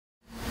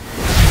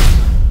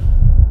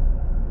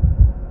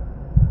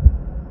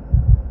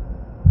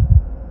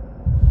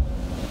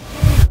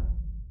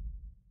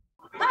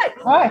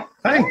Hi.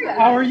 Hi.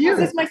 How are you? Is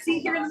this my seat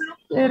here in the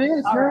middle? It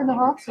is. You're in the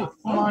hot seat.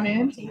 Come on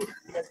in.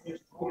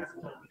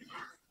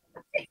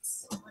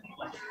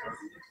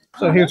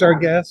 So here's our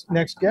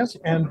next guest,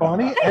 Anne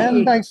Bonney, Hey.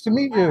 and nice to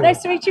meet you.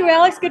 Nice to meet you,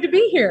 Alex. Good to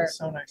be here.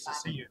 So nice to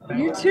see you.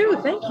 You too.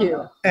 Thank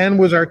you. Anne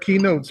was our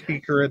keynote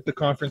speaker at the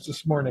conference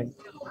this morning,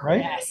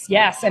 right?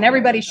 Yes. And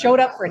everybody showed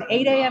up for an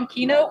 8 a.m.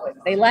 keynote.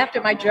 They laughed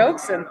at my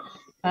jokes, and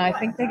I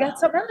think they got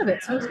something out of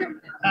it. So it's good.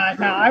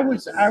 Now I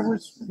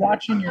was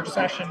watching your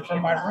session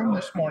from my room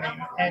this morning,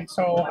 and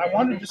so I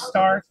wanted to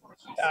start.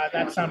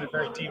 That sounded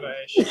very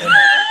diva-ish. Didn't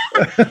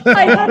it?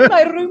 I had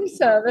my room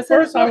service.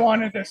 First, I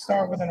wanted to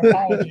start with an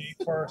apology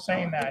for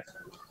saying that,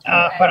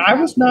 but I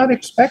was not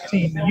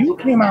expecting. You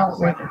came out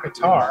with a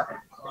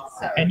guitar,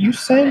 and you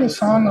sang a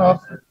song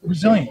of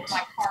resilience.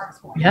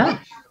 Yeah.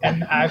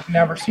 And I've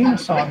never seen a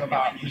song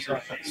about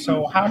resilience.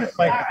 So how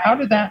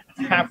did that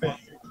happen?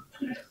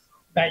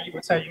 That you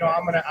would say,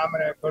 I'm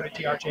gonna go to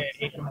DRJ at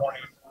 8 in the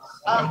morning,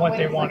 and what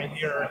they want to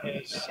hear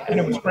is, and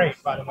it was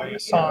great, by the way, a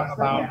song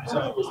about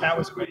resilience. That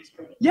was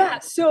amazing. Yeah,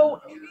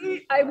 so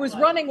I was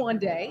running one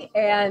day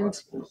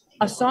and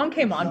a song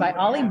came on by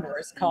Ollie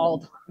Moores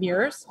called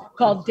Dance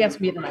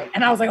With Me Tonight.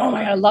 And I was like, oh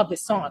my God, I love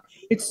this song.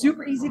 It's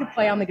super easy to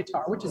play on the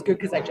guitar, which is good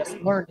because I just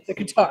learned the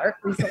guitar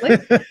recently.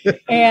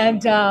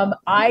 And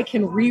I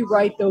can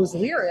rewrite those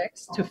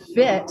lyrics to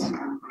fit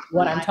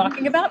what I'm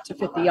talking about, to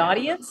fit the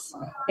audience.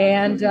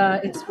 And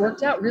it's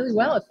worked out really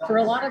well for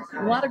a lot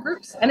of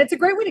groups. And it's a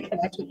great way to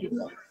connect with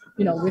people,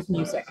 with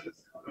music.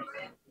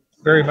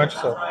 Very much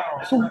so.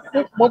 So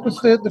what was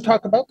the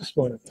talk about this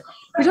morning?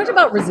 We talked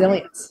about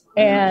resilience,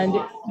 and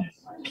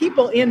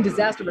people in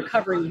disaster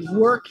recovery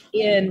work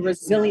in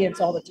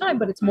resilience all the time,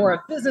 but it's more of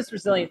business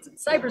resilience and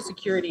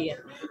cybersecurity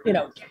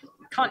and,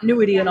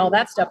 continuity and all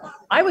that stuff.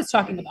 I was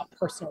talking about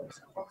personal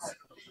resilience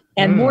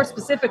and more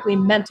specifically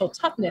mental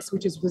toughness,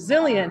 which is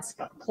resilience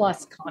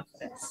plus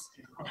confidence.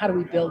 And how do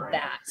we build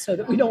that so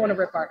that we don't want to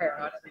rip our hair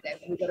out every day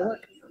when we go to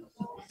work?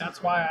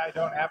 That's why I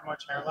don't have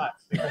much hair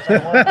left, because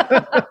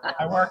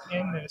I work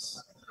in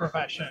this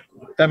profession.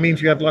 That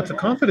means you have lots of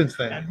confidence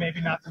then. And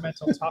maybe not the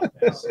mental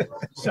toughness.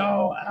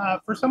 So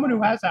for someone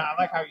who has that, I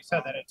like how you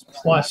said that it's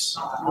plus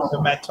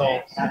the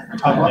mental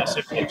toughness.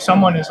 If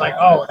someone is like,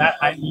 oh, that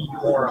I need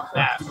more of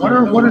that, what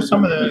are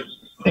some of the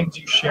things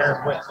you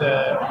shared with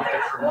the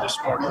crew this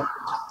morning?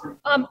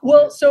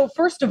 Well, so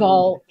first of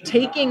all,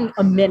 taking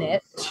a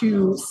minute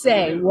to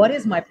say, what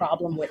is my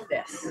problem with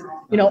this?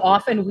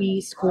 Often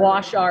we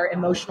squash our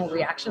emotional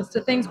reactions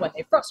to things when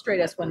they frustrate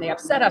us, when they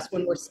upset us,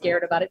 when we're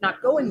scared about it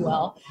not going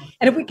well.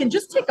 And if we can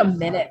just take a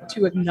minute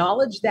to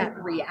acknowledge that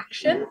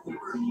reaction,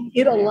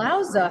 it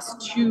allows us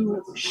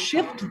to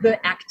shift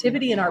the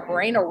activity in our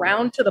brain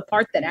around to the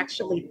part that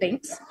actually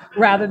thinks,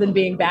 rather than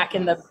being back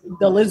in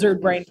the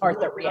lizard brain part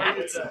that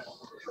reacts.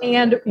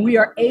 And we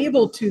are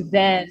able to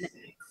then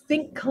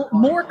think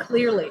more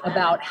clearly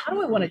about how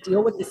do I want to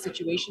deal with this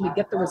situation to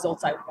get the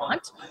results I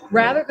want,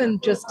 rather than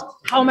just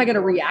how am I going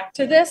to react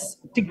to this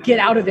to get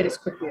out of it as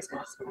quickly as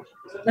possible.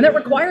 And that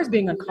requires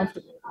being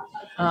uncomfortable.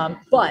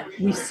 But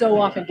we so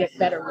often get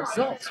better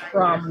results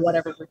from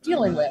whatever we're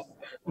dealing with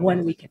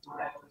when we can do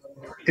that.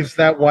 Is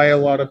that why a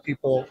lot of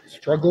people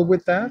struggle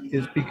with that?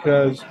 Is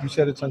because you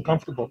said it's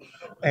uncomfortable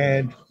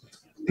and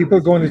people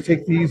are going to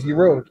take the easy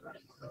road.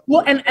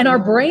 Well, and our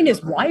brain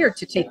is wired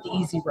to take the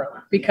easy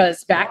road,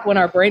 because back when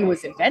our brain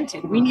was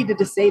invented, we needed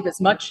to save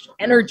as much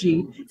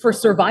energy for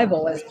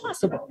survival as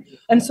possible.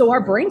 And so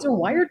our brains are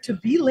wired to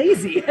be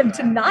lazy and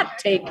to not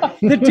take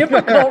the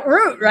difficult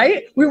route,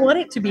 right? We want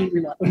it to be,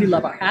 we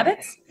love our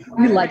habits.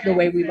 We like the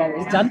way we've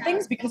always done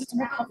things because it's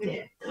more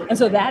comfortable. And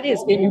so that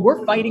is,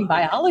 we're fighting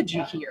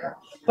biology here.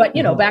 But,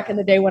 back in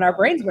the day when our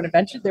brains were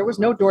invented, there was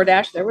no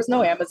DoorDash, there was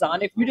no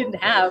Amazon. If you didn't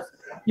have,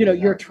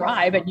 your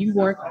tribe and you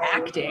weren't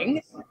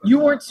acting, you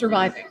weren't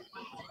surviving.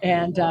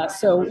 And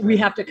so we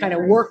have to kind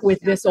of work with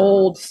this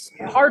old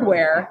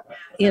hardware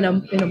in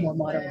a more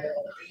modern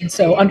world. And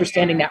so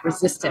understanding that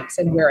resistance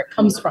and where it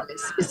comes from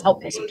is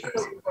helpful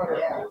sometimes.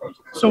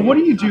 So what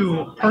do you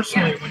do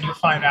personally when you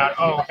find out,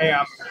 oh, hey,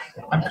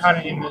 I'm kind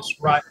of in this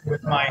rut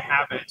with my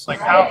habits? Like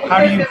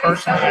how do you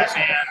personally, as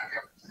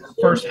Anne,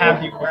 first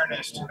have the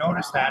awareness to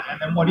notice that, and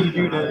then what do you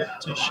do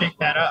to shake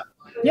that up?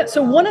 Yeah,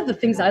 so one of the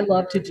things I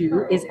love to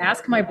do is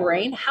ask my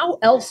brain, how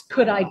else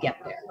could I get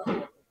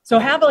there? So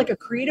have like a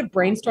creative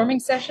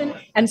brainstorming session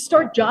and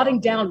start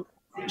jotting down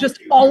just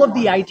all of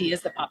the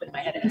ideas that pop in my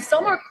head. And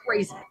some are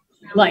crazy,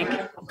 like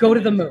go to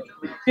the moon,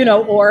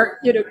 or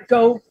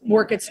go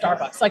work at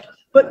Starbucks.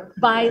 But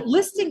by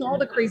listing all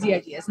the crazy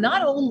ideas,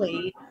 not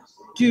only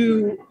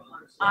do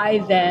I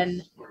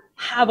then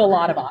have a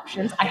lot of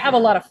options, I have a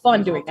lot of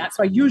fun doing that.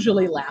 So I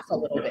usually laugh a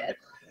little bit.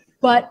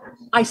 But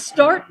I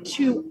start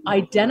to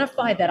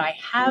identify that I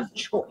have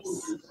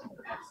choice.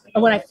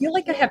 And when I feel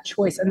like I have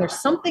choice and there's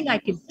something I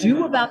can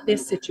do about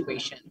this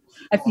situation,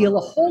 I feel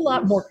a whole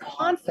lot more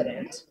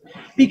confident,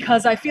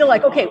 because I feel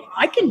like, okay,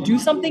 I can do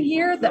something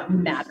here that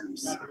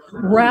matters,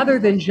 rather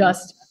than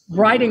just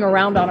riding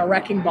around on a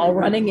wrecking ball,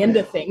 running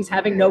into things,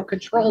 having no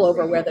control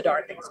over where the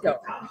darn things go,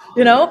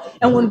 you know?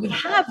 And when we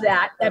have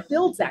that, that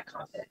builds that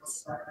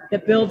confidence,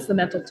 that builds the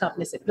mental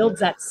toughness, it builds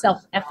that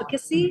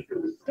self-efficacy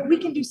that we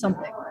can do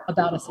something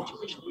about a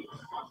situation.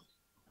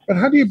 But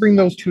how do you bring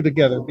those two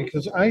together?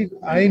 Because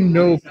I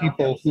know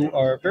people who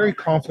are very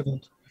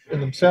confident in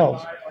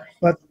themselves,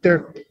 but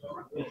they're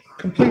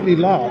completely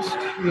lost.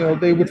 You know,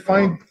 they would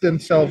find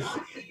themselves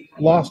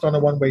lost on a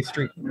one-way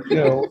street. You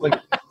know, like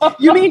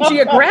You mean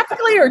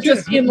geographically or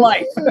just in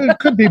life? it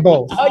could be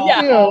both. Oh,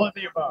 yeah. You know, All of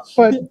the above.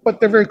 but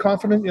they're very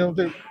confident. You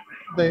know,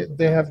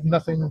 they have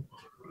nothing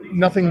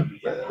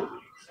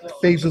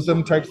phases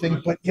them type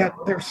thing, but yet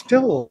they're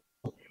still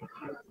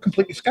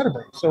completely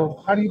scatterbrained.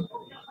 So how do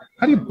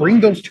you bring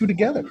those two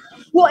together?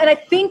 Well, and I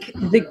think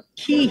the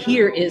key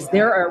here is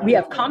we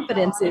have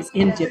confidences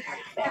in different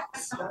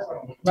things,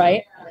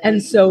 right?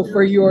 And so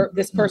for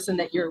this person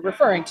that you're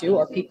referring to,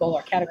 or people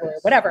or category or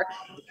whatever,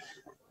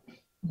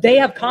 they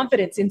have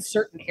confidence in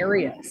certain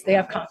areas. They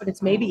have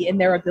confidence maybe in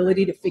their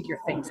ability to figure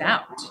things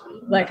out.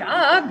 Like,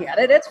 I get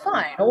it, it's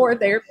fine. Or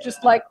they're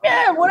just like,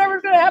 yeah,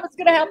 whatever's going to happen is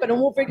going to happen, and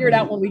we'll figure it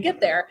out when we get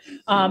there.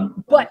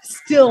 But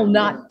still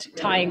not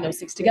tying those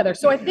things together.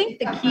 So I think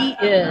the key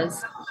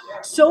is,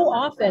 so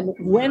often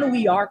when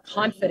we are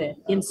confident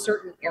in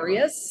certain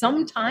areas,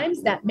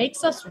 sometimes that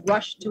makes us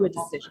rush to a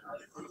decision.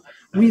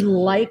 We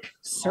like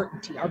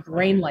certainty. Our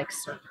brain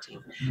likes certainty.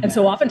 And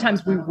so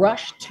oftentimes we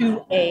rush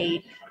to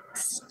a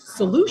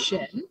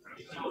solution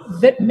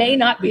that may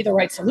not be the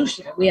right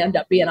solution. We end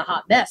up being a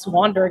hot mess,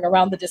 wandering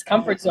around the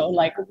discomfort zone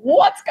like,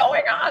 what's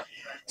going on?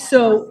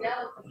 So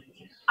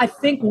I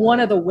think one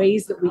of the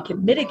ways that we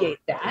can mitigate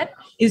that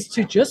is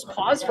to just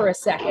pause for a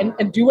second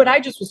and do what I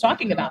just was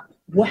talking about.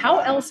 Well, how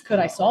else could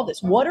I solve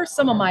this? What are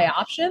some of my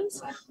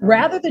options?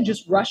 Rather than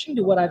just rushing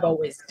to what I've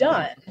always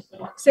done,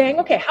 saying,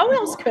 okay, how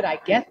else could I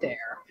get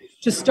there?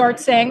 To start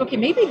saying, okay,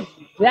 maybe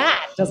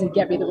that doesn't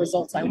get me the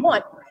results I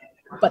want,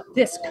 but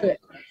this could.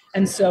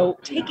 And so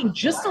taking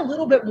just a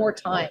little bit more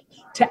time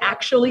to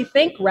actually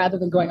think rather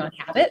than going on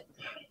habit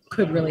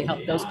could really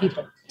help those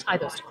people tie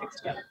those two things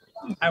together.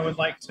 I would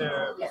like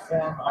to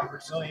form a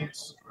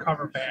resilience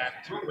cover band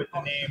with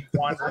the name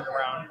 "Wandering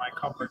Around My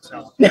Comfort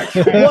Zone."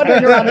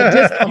 Wandering around a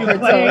discomfort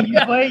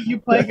zone. You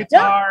play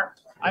guitar.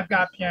 I've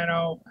got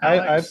piano.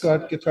 I've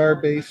got guitar,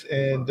 bass,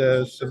 and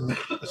some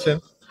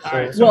synth. All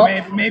right, so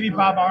maybe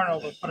Bob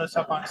Arnold will put us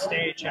up on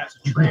stage as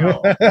a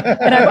trio.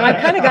 And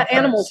I've kind of got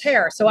animal's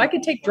hair, so I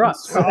can take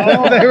drugs.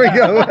 Oh, there we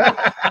go.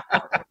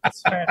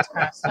 That's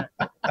fantastic.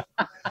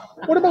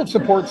 What about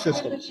support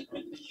systems?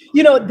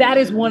 You know, that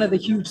is one of the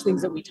huge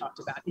things that we talked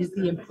about, is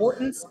the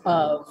importance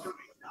of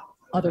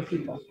other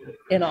people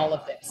in all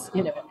of this.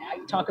 You know,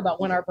 I talk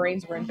about when our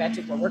brains were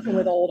invented, we're working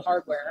with old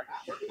hardware.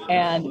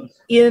 And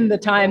in the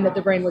time that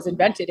the brain was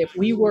invented, if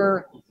we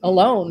were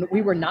alone,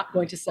 we were not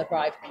going to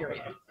survive,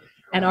 period.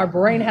 And our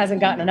brain hasn't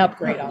gotten an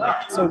upgrade on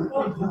that.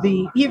 So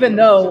even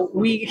though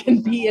we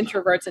can be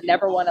introverts and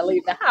never want to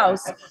leave the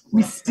house,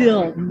 we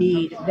still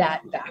need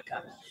that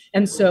backup.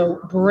 And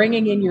so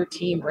bringing in your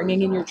team,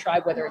 bringing in your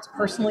tribe, whether it's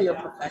personally or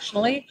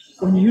professionally,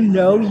 when you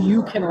know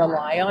you can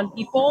rely on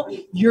people,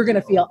 you're going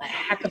to feel a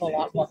heck of a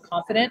lot more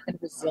confident and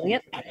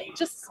resilient and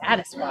just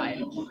satisfied,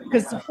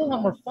 because it's a whole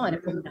lot more fun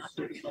if we're not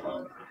doing it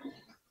alone.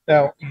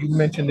 Now, you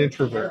mentioned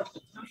introvert.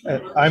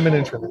 I'm an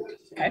introvert.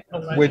 Okay.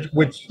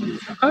 Which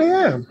I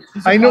am.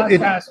 I know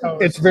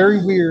it's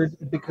very weird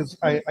because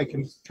I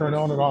can turn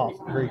on and off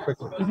very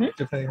quickly,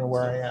 depending on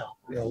where I am.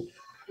 You know,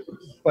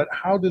 but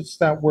how does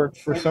that work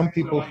for some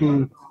people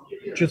who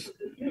just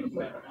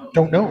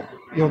don't know?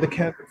 You know, they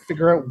can't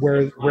figure out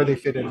where they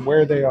fit in,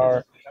 where they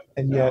are,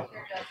 and yet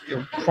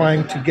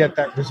trying to get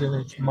that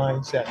resilience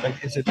mindset.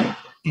 Like, is it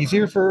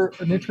easier for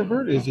an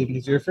introvert? Is it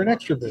easier for an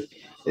extrovert?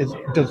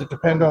 Does it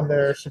depend on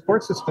their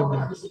support system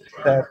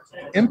that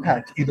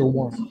impacts either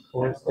one,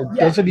 or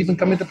does it even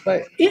come into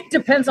play? It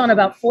depends on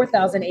about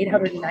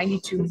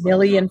 4,892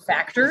 million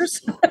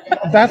factors.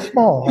 That's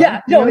small.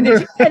 Yeah, no, and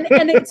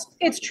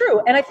it's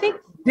true. And I think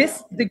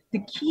the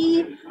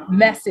key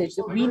message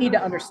that we need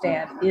to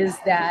understand is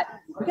that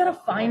we got to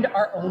find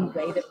our own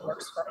way that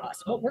works for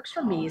us. What works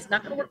for me is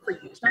not going to work for you.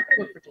 It's not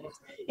going to work for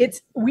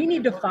James. We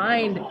need to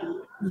find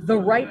the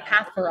right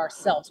path for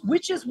ourselves,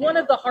 which is one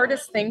of the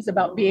hardest things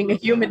about being a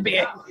human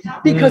being,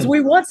 because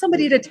we want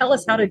somebody to tell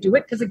us how to do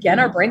it. Because again,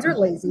 our brains are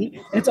lazy,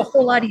 and it's a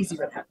whole lot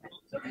easier that way.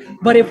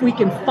 But if we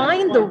can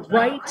find the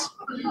right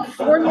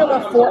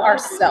formula for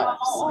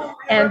ourselves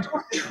and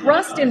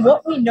trust in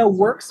what we know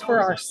works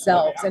for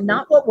ourselves and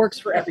not what works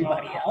for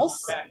everybody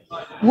else,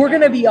 we're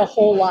going to be a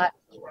whole lot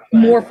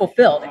more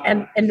fulfilled.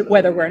 And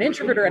whether we're an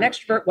introvert or an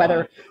extrovert,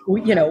 whether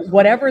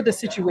whatever the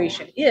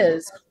situation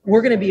is,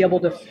 we're going to be able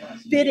to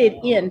fit it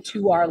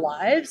into our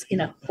lives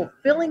in a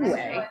fulfilling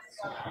way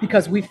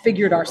because we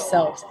figured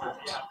ourselves out.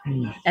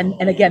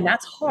 And again,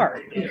 that's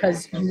hard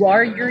because you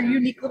are your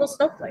unique little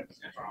snowflake.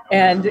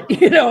 And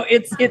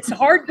it's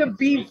hard to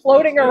be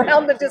floating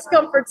around the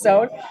discomfort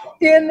zone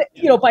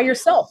by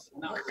yourself,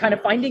 kind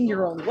of finding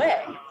your own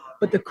way.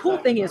 But the cool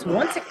thing is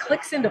once it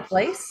clicks into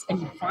place and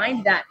you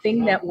find that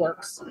thing that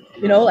works,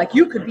 like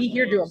you could be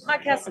here doing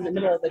podcasts in the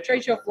middle of the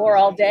trade show floor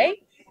all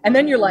day. And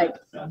then you're like,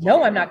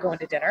 no, I'm not going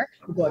to dinner.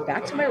 I'm going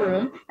back to my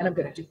room and I'm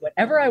going to do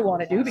whatever I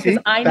want to do because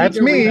I need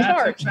to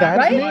recharge. That's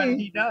right? What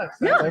he does.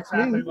 That's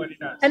exactly what he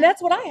does. And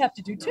that's what I have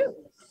to do too.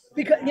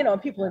 Because,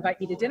 people invite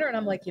me to dinner and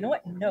I'm like, you know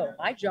what? No,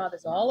 my job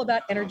is all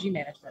about energy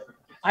management.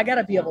 I got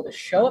to be able to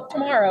show up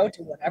tomorrow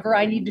to whatever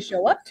I need to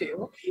show up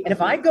to. And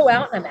if I go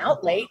out and I'm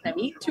out late and I'm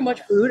eating too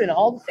much food and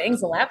all the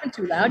things and laughing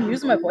too loud and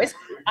using my voice,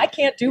 I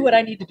can't do what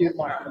I need to do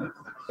tomorrow.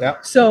 Yeah.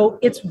 So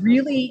it's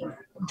really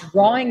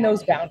drawing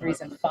those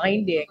boundaries and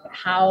finding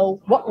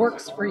what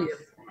works for you.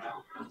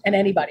 And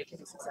anybody can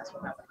be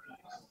successful at that.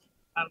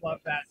 I love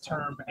that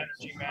term,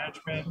 energy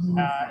management, and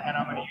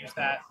I'm going to use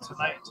that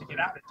tonight to get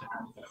out of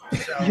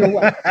dinner. So You're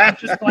welcome. I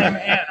just blame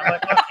Anne. I'm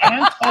like, look,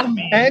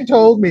 Anne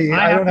told me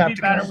I don't have have to be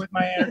to better with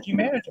my energy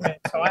management,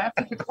 so I have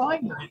to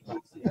decline your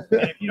invite.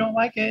 And if you don't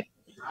like it,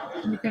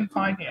 you can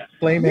find Anne.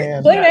 Blame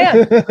Anne. Blame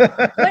Anne.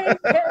 Blame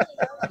Anne.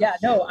 Yeah,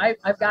 no,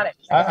 I've got it.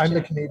 I'm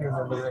the Canadian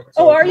in the room.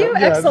 So, are you?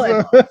 Yeah,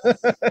 excellent.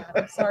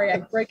 I'm sorry, I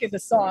break into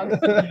song. No,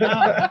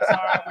 that's all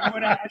right.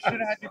 I should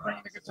have had to bring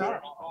the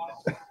guitar.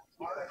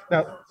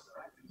 Now,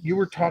 you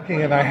were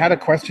talking, and I had a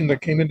question that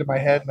came into my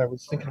head, and I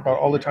was thinking about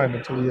all the time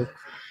until you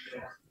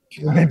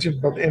mentioned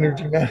about the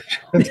energy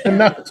management, and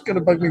now it's going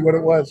to bug me what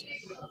it was.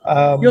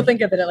 You'll think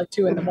of it at like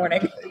 2 a.m.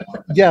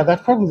 Yeah,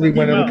 that's probably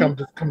when it'll come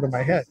to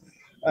my head.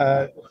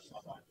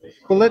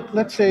 Well,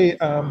 let's say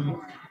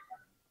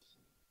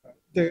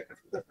the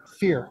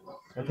fear.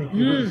 I think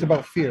it's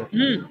about fear.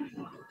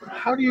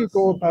 How do you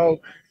go about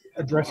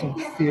addressing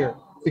fear?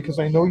 Because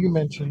I know you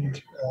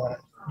mentioned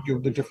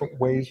the different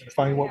ways of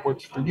finding what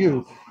works for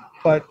you.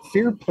 But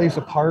fear plays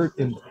a part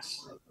in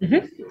this.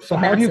 So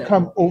how do you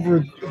come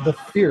over the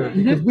fear?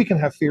 Because we can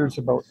have fears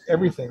about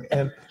everything,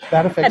 and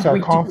that affects our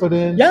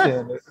confidence,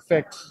 and it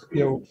affects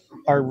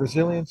our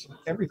resilience and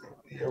everything.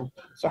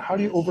 So how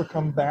do you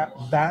overcome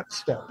that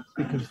step?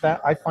 Because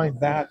I find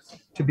that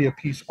to be a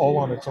piece all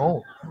on its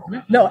own.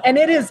 No, and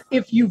it is,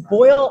 if you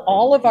boil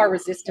all of our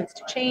resistance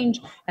to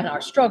change and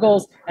our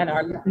struggles and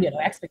our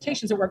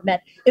expectations that weren't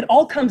met, it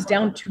all comes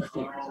down to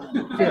fear.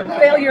 Fear of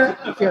failure,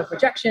 fear of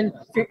rejection,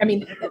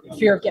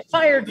 fear of get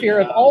fired, fear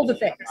of all the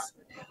things.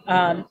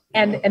 And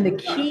the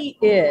key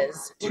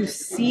is to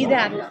see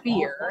that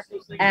fear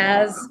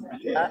as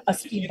a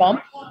speed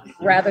bump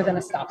rather than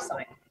a stop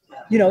sign.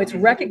 It's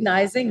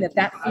recognizing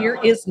that fear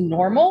is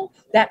normal.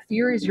 That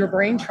fear is your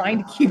brain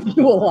trying to keep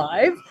you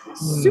alive.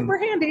 Super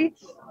handy.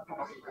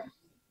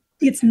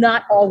 It's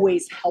not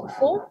always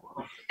helpful.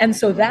 And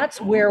so that's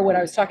where what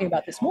I was talking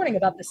about this morning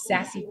about the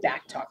sassy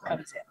back talk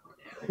comes in.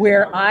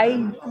 Where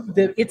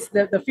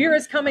the fear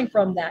is coming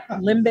from that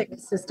limbic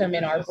system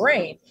in our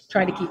brain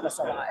trying to keep us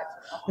alive.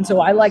 And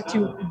so I like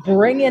to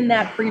bring in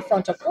that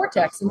prefrontal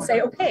cortex and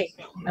say, okay,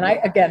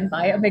 and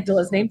my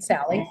amygdala is named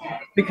Sally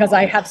because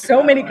I have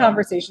so many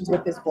conversations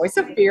with this voice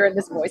of fear and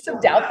this voice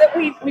of doubt that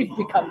we've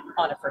become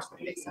on a first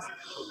name basis.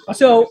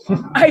 So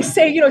I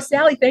say,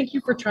 Sally, thank you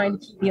for trying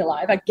to keep me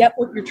alive. I get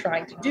what you're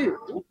trying to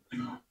do.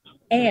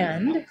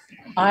 And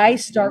I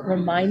start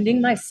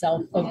reminding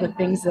myself of the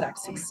things that I've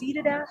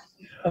succeeded at,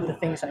 of the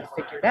things I've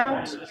figured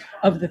out,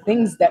 of the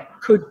things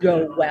that could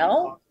go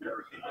well,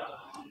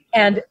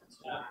 and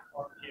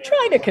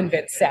try to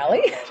convince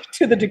Sally,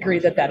 to the degree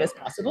that is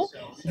possible,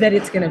 that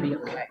it's going to be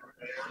okay.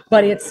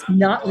 But it's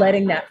not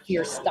letting that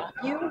fear stop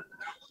you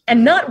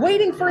and not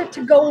waiting for it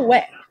to go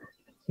away.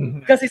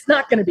 Because it's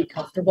not going to be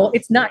comfortable.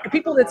 It's not.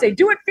 People that say,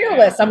 do it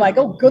fearless. I'm like,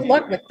 oh, good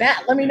luck with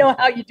that. Let me know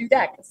how you do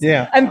that.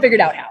 I haven't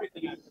figured out how.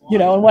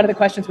 And one of the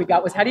questions we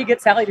got was, how do you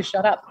get Sally to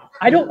shut up?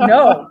 I don't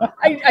know.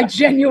 I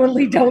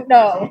genuinely don't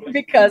know,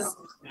 because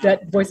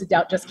that voice of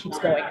doubt just keeps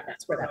going, and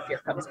that's where that fear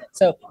comes in.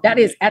 So that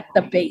is at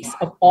the base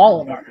of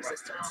all of our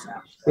resistance.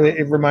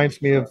 It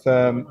reminds me of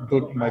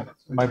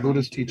my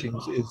Buddhist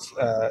teachings. Is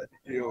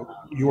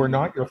you are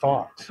not your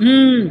thoughts.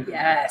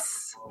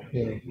 Yes.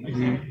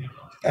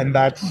 And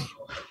that's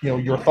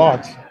your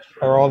thoughts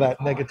are all that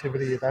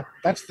negativity.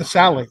 That's the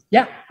Sally.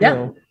 Yeah.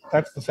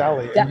 That's the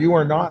Sally, and you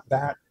are not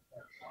that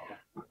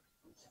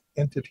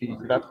entity,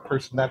 that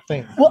person, that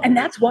thing. Well, and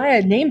that's why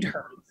I named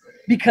her,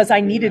 because I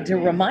needed to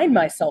remind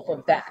myself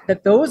of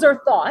that those are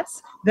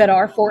thoughts that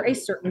are for a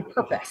certain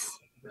purpose,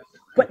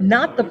 but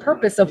not the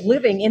purpose of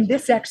living in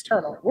this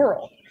external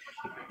world.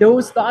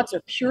 Those thoughts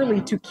are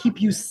purely to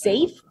keep you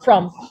safe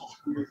from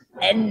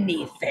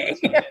anything,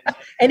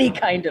 any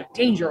kind of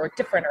danger or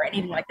different or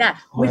anything like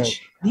that,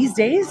 which these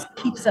days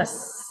keeps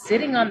us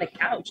sitting on the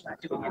couch,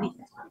 not doing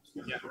anything.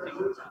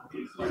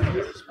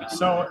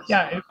 So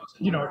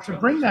to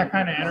bring that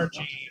kind of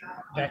energy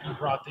that you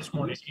brought this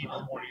morning, in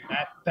the morning,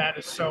 that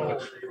is so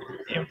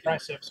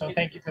impressive. So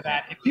thank you for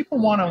that. If people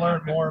want to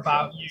learn more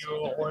about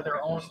you or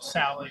their own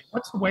Sally,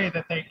 what's the way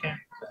that they can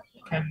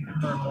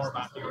learn more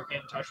about you or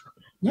get in touch with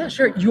you? Yeah,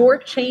 sure.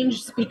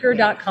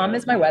 Yourchangespeaker.com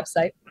is my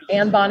website.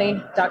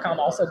 AnneBonney.com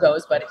also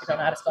goes, but if you don't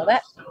know how to spell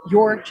that,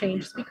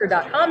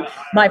 yourchangespeaker.com.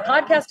 My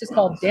podcast is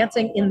called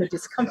Dancing in the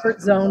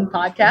Discomfort Zone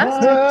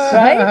podcast,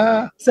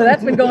 right? So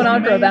that's been going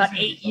on for about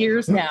 8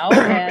 years now,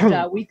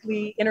 and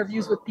weekly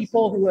interviews with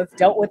people who have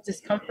dealt with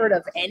discomfort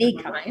of any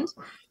kind.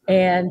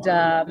 And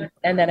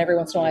then every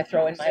once in a while I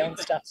throw in my own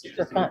stuff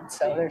for fun.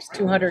 So there's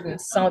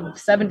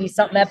 270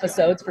 something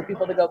episodes for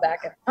people to go back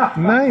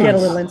and get a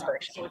little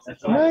inspiration.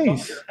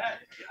 Nice.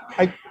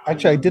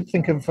 I did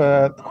think of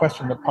the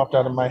question that popped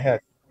out of my head.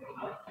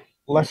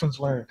 Lessons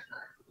learned.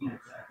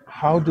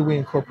 How do we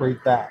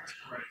incorporate that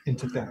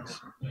into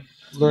things?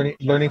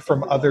 Learning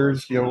from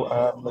others.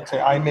 Let's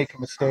say I make a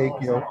mistake.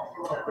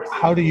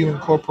 How do you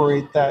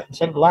incorporate that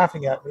instead of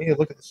laughing at me?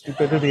 Look at the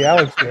stupidity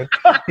Alex did.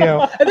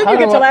 And then you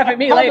get to laugh at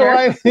me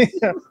later.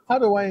 How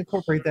do I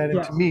incorporate that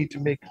into me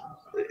to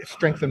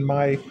strengthen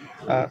my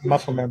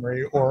muscle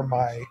memory or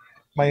my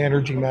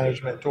energy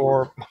management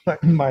or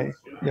my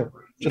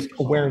just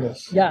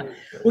awareness? Yeah.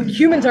 Well,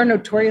 humans are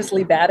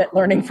notoriously bad at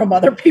learning from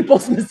other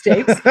people's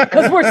mistakes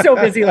because we're so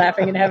busy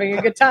laughing and having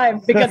a good time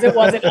because it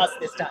wasn't us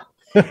this time.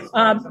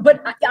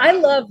 But I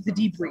love the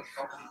debrief.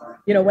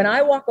 When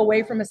I walk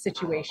away from a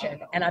situation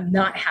and I'm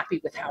not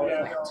happy with how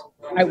it went,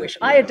 I wish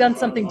I had done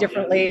something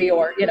differently,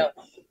 or,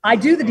 I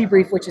do the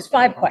debrief, which is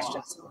 5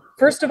 questions.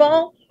 First of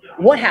all,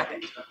 what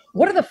happened?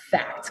 What are the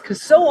facts?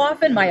 Because so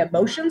often my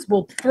emotions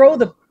will throw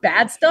the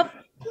bad stuff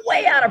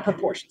way out of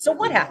proportion. So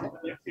what happened?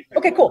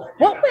 Okay, cool.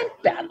 What went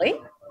badly?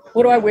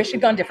 What do I wish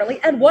had gone differently?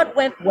 And what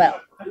went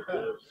well?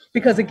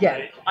 Because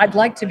again, I'd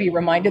like to be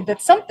reminded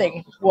that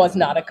something was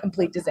not a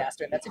complete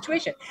disaster in that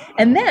situation.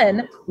 And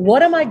then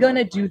what am I going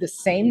to do the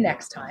same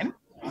next time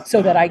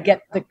so that I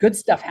get the good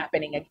stuff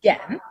happening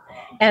again?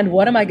 And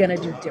what am I going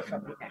to do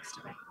differently next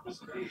time?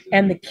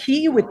 And the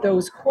key with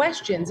those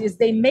questions is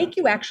they make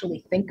you actually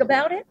think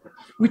about it,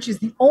 which is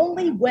the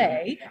only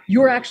way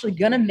you're actually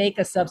going to make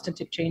a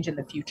substantive change in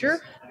the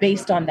future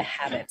based on the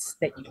habits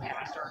that you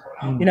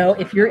have.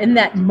 If you're in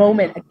that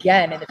moment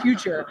again in the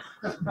future,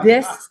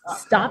 this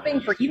stopping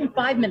for even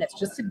 5 minutes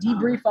just to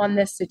debrief on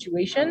this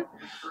situation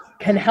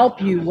can help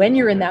you when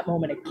you're in that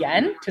moment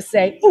again to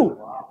say, "Ooh,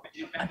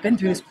 I've been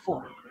through this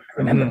before.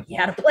 Remember, you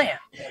had a plan,"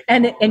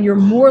 and you're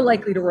more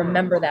likely to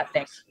remember that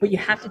thing. But you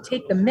have to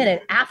take the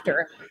minute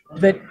after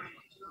the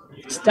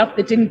stuff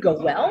that didn't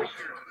go well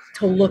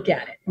to look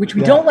at it, which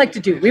we don't like to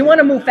do. We want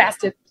to move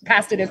past it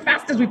as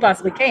fast as we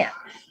possibly can.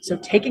 So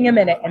taking a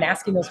minute and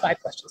asking those 5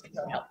 questions can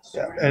really help.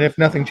 Yeah. And if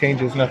nothing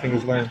changes, nothing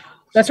is learned.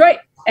 That's right.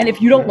 And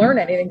if you don't learn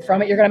anything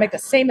from it, you're going to make the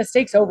same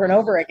mistakes over and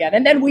over again.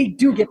 And then we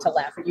do get to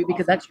laugh at you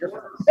because that's your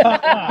fault.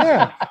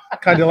 Yeah.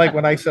 Kind of like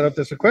when I set up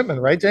this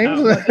equipment, right,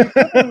 James? The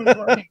equipment was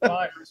working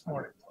fine this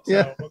morning.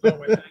 So we'll go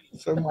with it.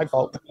 So my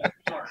fault.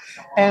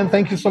 And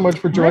thank you so much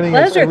for joining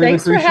us. us. I really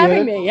thanks for appreciate having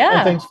it. me. Yeah.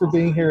 And thanks for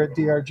being here at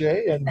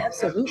DRJ and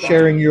Absolutely.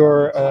 sharing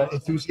your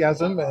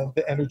enthusiasm and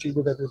the energy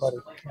with everybody.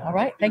 All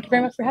right. Thank you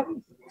very much for having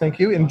me. Thank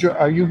you. Enjoy.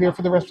 Are you here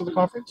for the rest of the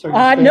conference?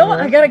 No,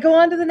 I got to go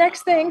on to the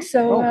next thing.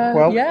 So,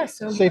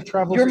 so safe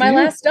travels. You're my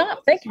last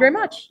stop. Thank you very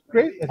much.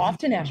 Great. Off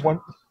to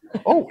Nashville.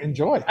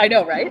 Enjoy. I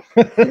know, right?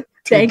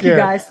 Thank you,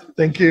 guys.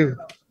 Thank you.